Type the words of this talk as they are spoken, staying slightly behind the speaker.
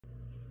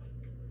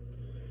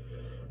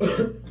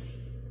FR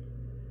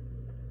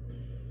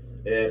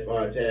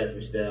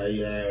Taffy style,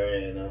 you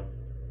already know.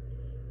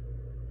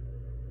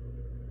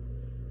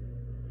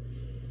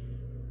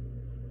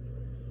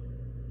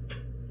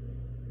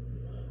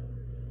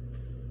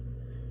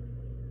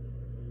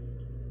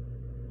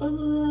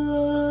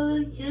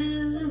 Oh,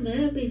 yeah, I'm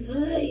happy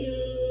for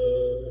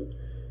you.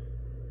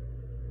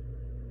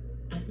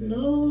 I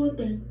know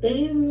that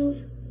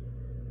things,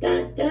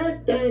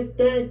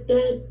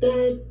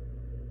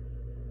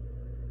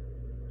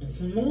 and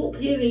some old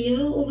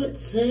period would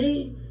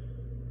say,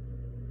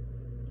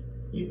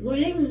 you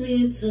bring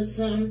me to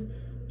some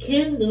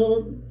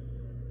kindle.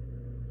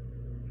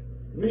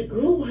 We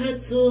grew her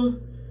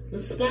to the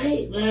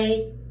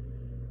spotlight.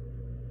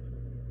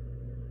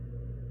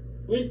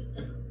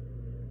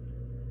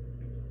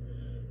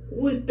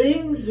 With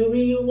things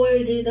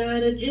reworded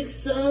out of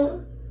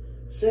jigsaw,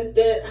 said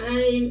that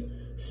I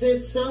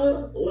said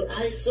saw what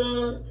I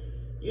saw.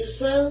 You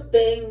saw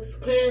things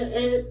clear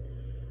at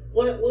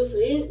what was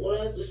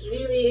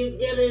really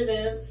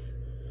irrelevance.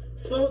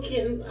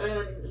 Spoken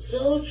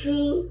so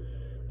true,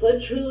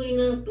 but true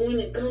enough when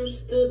it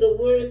comes to the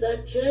words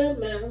out your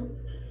mouth.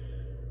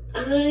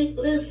 I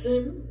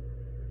listen,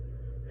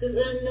 'cause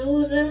I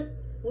know that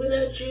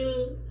without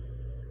you,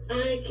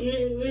 I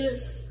can't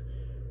risk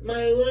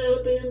my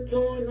world being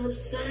torn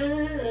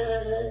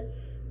upside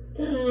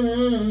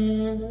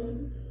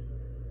down.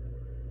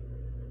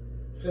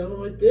 So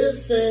with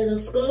this said, a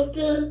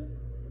sculptor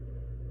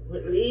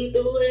would lead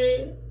the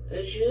way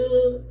as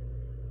you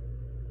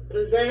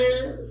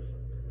pizzazz,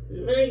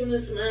 making me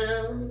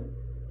smile.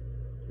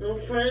 No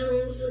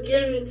frowns,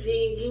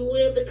 guarantee you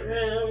wear the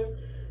crown,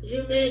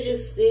 your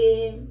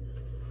majesty.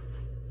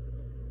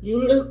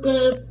 You look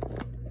up,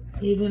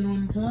 even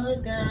on tall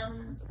down.